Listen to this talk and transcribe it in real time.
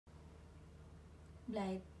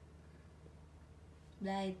Blight.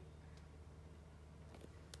 Blight.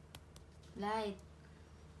 Blight.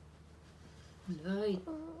 Blight.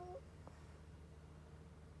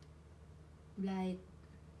 Blight.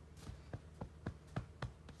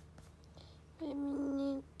 5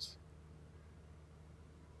 minutes.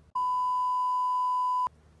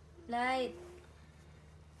 Blight.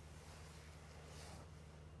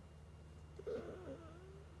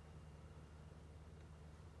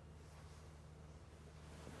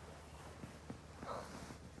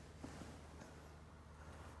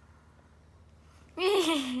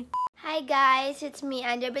 Hi guys, it's me,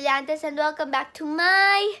 Andrea, and welcome back to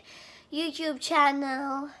my YouTube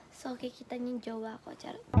channel. So, kikita niyo yung jowa ko.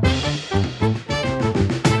 Charot.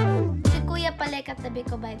 Si Kuya pala katabi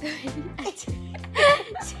ko, by the way.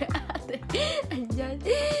 Si ate. Andyan.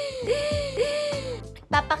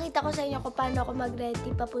 Papakita ko sa inyo kung paano ako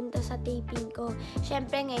mag-ready papunta sa taping ko.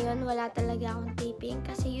 Siyempre ngayon wala talaga akong taping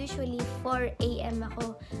kasi usually 4 AM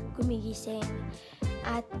ako gumigising.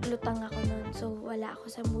 At lutang ako nun. So, wala ako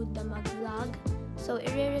sa mood na mag-vlog. So,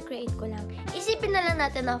 i-recreate ko lang. Isipin na lang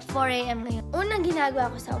natin na 4 AM ngayon. Unang ginagawa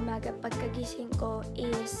ko sa umaga pagkagising ko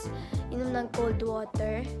is inom ng cold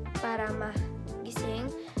water para magising.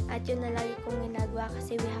 At yun na lagi kong ginagawa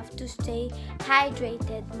kasi we have to stay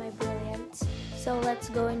hydrated, my brilliants. So, let's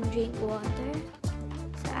go and drink water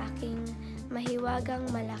sa aking mahiwagang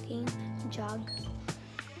malaking jug.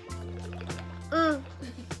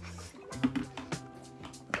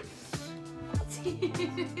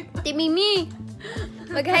 Ate Mimi,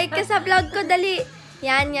 mag-hi ka sa vlog ko, dali.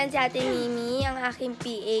 Yan si Ate Mimi, ang aking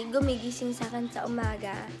PA, gumigising sa akin sa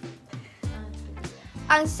umaga.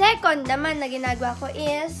 Ang second naman na ginagawa ko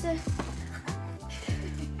is,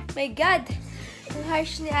 my God, ang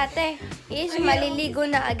harsh ni Ate, is maliligo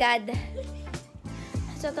na agad.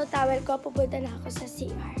 So, ito towel ko, pupunta na ako sa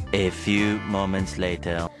CR. A few moments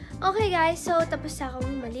later. Okay guys, so tapos na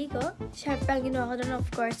akong maligo. Siyempre, ang ginawa ko doon, of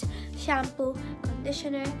course, shampoo,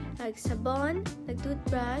 conditioner, nagsabon,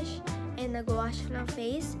 nag-toothbrush, and nag-wash ng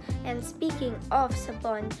face. And speaking of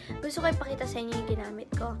sabon, gusto ko ipakita sa inyo yung ginamit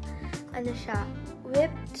ko. Ano siya?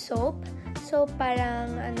 Whipped soap. So,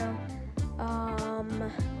 parang,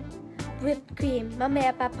 whipped cream.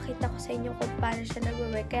 Mamaya papakita ko sa inyo kung paano siya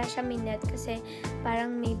nag-work. Kaya siya minette kasi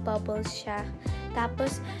parang may bubbles siya.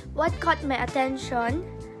 Tapos, what caught my attention,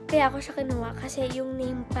 kaya ako siya kinuha kasi yung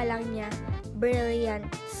name pa lang niya, Brilliant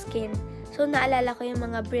Skin. So, naalala ko yung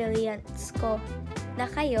mga brilliants ko na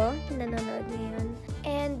kayo, nanonood ngayon.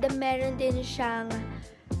 And meron din siyang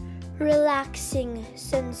relaxing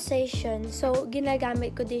sensation. So,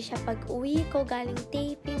 ginagamit ko din siya pag uwi ko, galing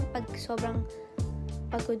taping, pag sobrang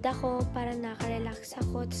pagod ako, para naka-relax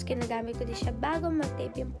ako. Tapos, ginagamit ko din siya bago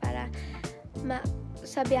mag-taping para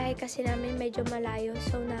sa biyahe kasi namin medyo malayo.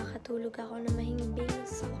 So, nakakatulog ako na mahimbing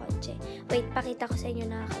sa kotse. Wait, pakita ko sa inyo,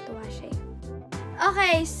 nakakatuwa siya.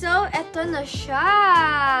 Okay, so, eto na siya.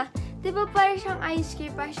 Diba parang siyang ice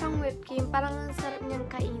cream, parang siyang whipped cream. Parang ang sarap niyang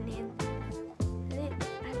kainin.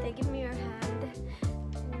 Ate, give me your hand.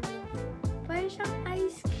 Parang siyang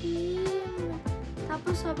ice cream.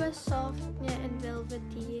 Tapos, sobrang soft niya and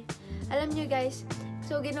velvety. Alam niyo guys,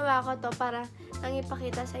 so, ginawa ko to para ang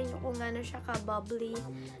ipakita sa inyo kung ano siya ka-bubbly.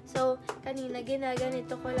 So, kanina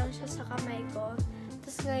ginaganito ko lang siya sa kamay ko.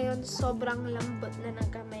 Tapos ngayon, sobrang lambot na ng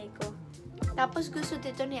kamay ko. Tapos gusto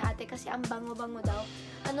dito ni ate kasi ang bango-bango daw.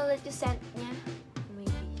 Ano ulit yung scent niya?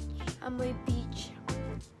 Amoy beach.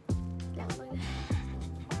 Amoy beach.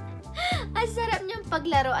 Ang sarap niyang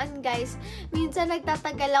paglaruan, guys. Minsan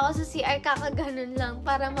nagtatagal ako sa CR, kakaganon lang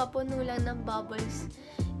para mapuno lang ng bubbles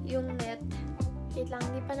yung net. Wait lang,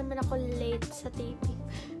 hindi pa naman ako late sa taping.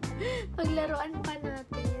 Paglaruan pa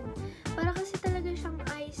natin. Para kasi talaga siyang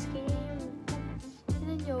ice cream.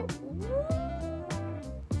 Tignan nyo.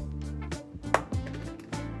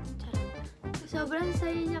 Sobrang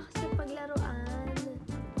saya niya kasi paglaruan.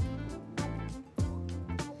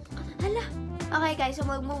 Hala! Okay guys, so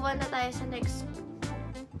mag-move on na tayo sa next.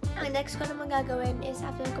 Ang next ko naman gagawin is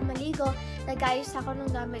after ko maligo, nag-ayos ako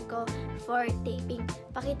ng gamit ko for taping.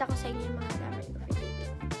 Pakita ko sa inyo yung mga gamit ko for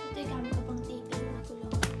taping. Ito yung gamit ko pang taping na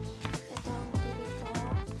kulong. Ito ang tubig ko.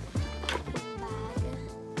 Yung bag.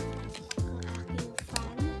 Ang aking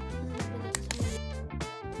fan.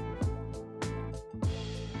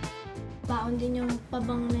 Baon din yung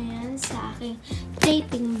pabang na yan sa aking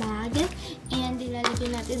taping bag. And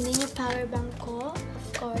nilalagyan natin din yung power bank ko. Of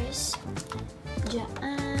course. Diyan.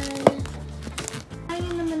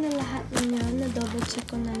 Ayun naman na lahat na yan. Na-double check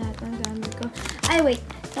ko na lahat ng gamit ko. Ay, wait.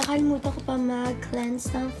 Nakalimutan ko pa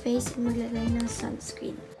mag-cleanse ng face and maglagay ng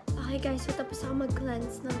sunscreen. Okay guys, so tapos ako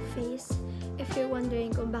mag-cleanse ng face if you're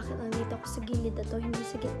wondering kung bakit nandito ako sa gilid na to, hindi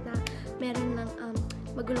sa gitna, meron lang,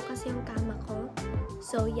 magulo kasi yung kama ko.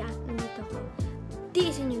 So, yeah, nandito ko.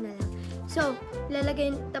 Tiisin nyo na lang. So,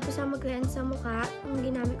 tapos ako mag-cleanse sa mukha, ang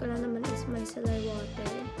ginamit ko lang naman is micellar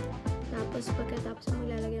water. Tapos, pagkatapos ako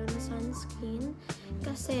maglalagay ako ng sunscreen.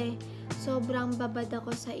 Kasi, sobrang babad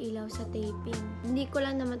ako sa ilaw sa taping. Hindi ko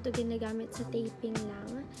lang naman to ginagamit sa taping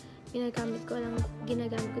lang. Ginagamit ko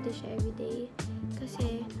to siya everyday.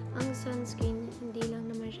 Kasi, ang sunscreen, hindi lang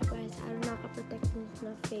naman siya para sa araw, nakaprotect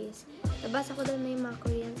ng face. Nabasa ko doon may mga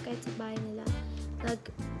Korean, kahit sa bahay nila,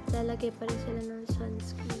 naglalagay pa rin sila ng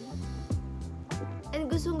sunscreen. And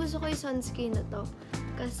gustong-gusto ko yung sunscreen na to.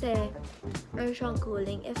 Kasi, meron siyang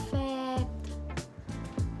cooling effect.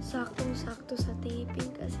 Saktong-sakto sa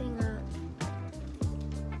taping. Kasi nga,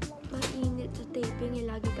 mainit sa taping.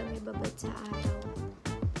 Lagi kami babad sa araw.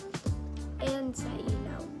 And sa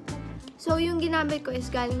ilaw. So, yung ginamit ko is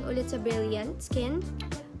galing ulit sa Brilliant Skin.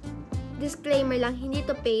 Disclaimer lang, hindi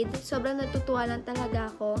to paid. Sobrang natutuwa lang talaga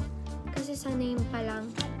ako. Kasi sa name pa lang,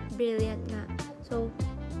 Brilliant nga. So,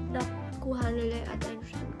 nakuha nila yung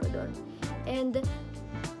attention ko doon. And,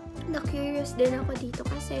 na-curious din ako dito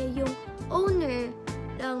kasi yung owner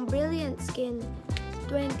ng Brilliant Skin,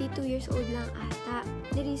 22 years old lang ata.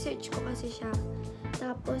 Ni-research ko kasi siya.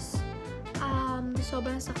 Tapos,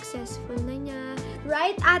 sobrang successful na niya.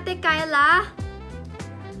 Right, Ate Kyla?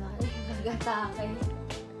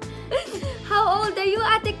 How old are you,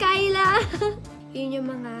 Ate Kyla? Yun yung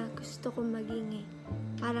mga gusto kong maging eh.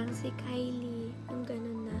 Parang si Kylie. Yung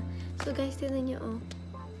ganun na. So guys, tignan nyo oh.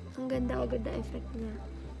 Ang ganda effect niya.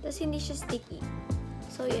 Tapos hindi siya sticky.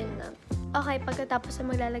 So yun lang. Okay, pagkatapos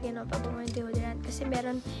na maglalagay ng pabongong deodorant kasi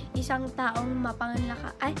meron isang taong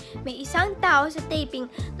may isang tao sa taping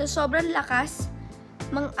na sobrang lakas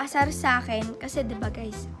mang-asar sa akin kasi 'di ba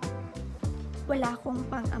guys, wala akong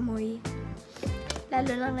pang-amoy.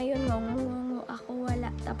 Lalo na ngayon, ngongo ako, wala.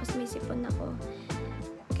 Tapos may sipon ako.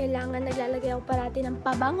 Kailangan naglalagay ako parati ng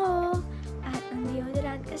pabango at ng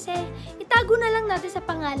deodorant kasi itago na lang natin sa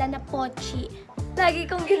pangalan na Pochi. Lagi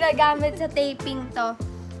kong ginagamit sa taping to.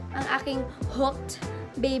 Ang aking hooked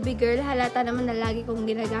baby girl, halata naman na lagi kong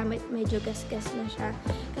ginagamit. Medyo gas-gas na siya.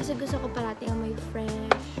 Kasi gusto ko parati amoy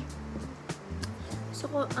fresh. Gusto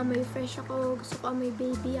ko amoy fresh ako. Gusto ko amoy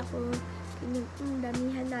baby ako.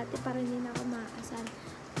 Damihan natin para hindi na ako maasar.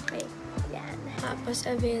 Okay, yan. Tapos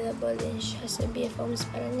available din siya sa BF Homes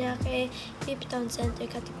Paranaque, Cape Town Center,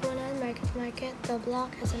 Katipunan, Market, The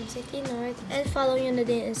Block, Quezon City North. And follow nyo na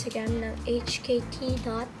din Instagram ng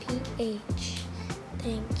hkt.ph.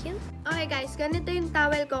 Thank you. Okay guys, ganito yung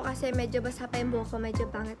towel ko kasi medyo basa pa yung buhok ko, medyo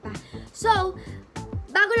pangit pa. So,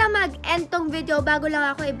 bago lang mag-end tong video, bago lang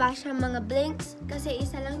ako i-bash ang mga blinks kasi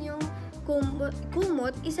isa lang yung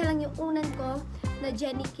kumot, isa lang yung unan ko na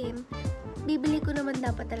Jenny Kim. Bibili ko naman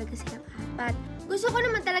dapat talaga silang 4. Gusto ko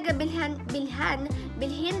naman talaga bilhin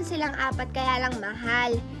silang 4 kaya lang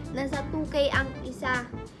mahal. Nasa 2K ang isa.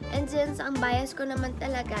 And since ang bias ko naman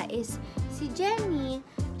talaga is si Jenny,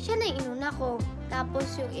 siya na yung inuna ko. Tapos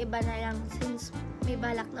yung iba na lang since may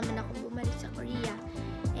balak naman ako bumalik sa Korea.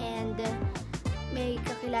 And may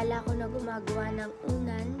kakilala ko na gumagawa ng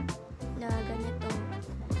unan na ganito.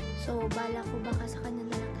 So balak ko baka sa kanya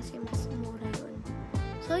na lang kasi mas mura yun.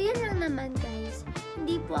 So yan lang naman guys.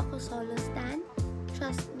 Hindi po ako solo stan.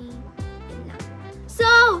 Trust me. Yan lang. So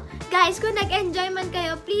guys, kung nag-enjoy man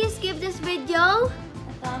kayo, please give this video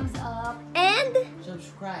A thumbs up. and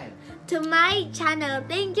subscribe to my channel.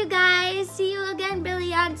 Thank you guys. See you again,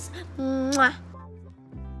 Brilliants. Mwah.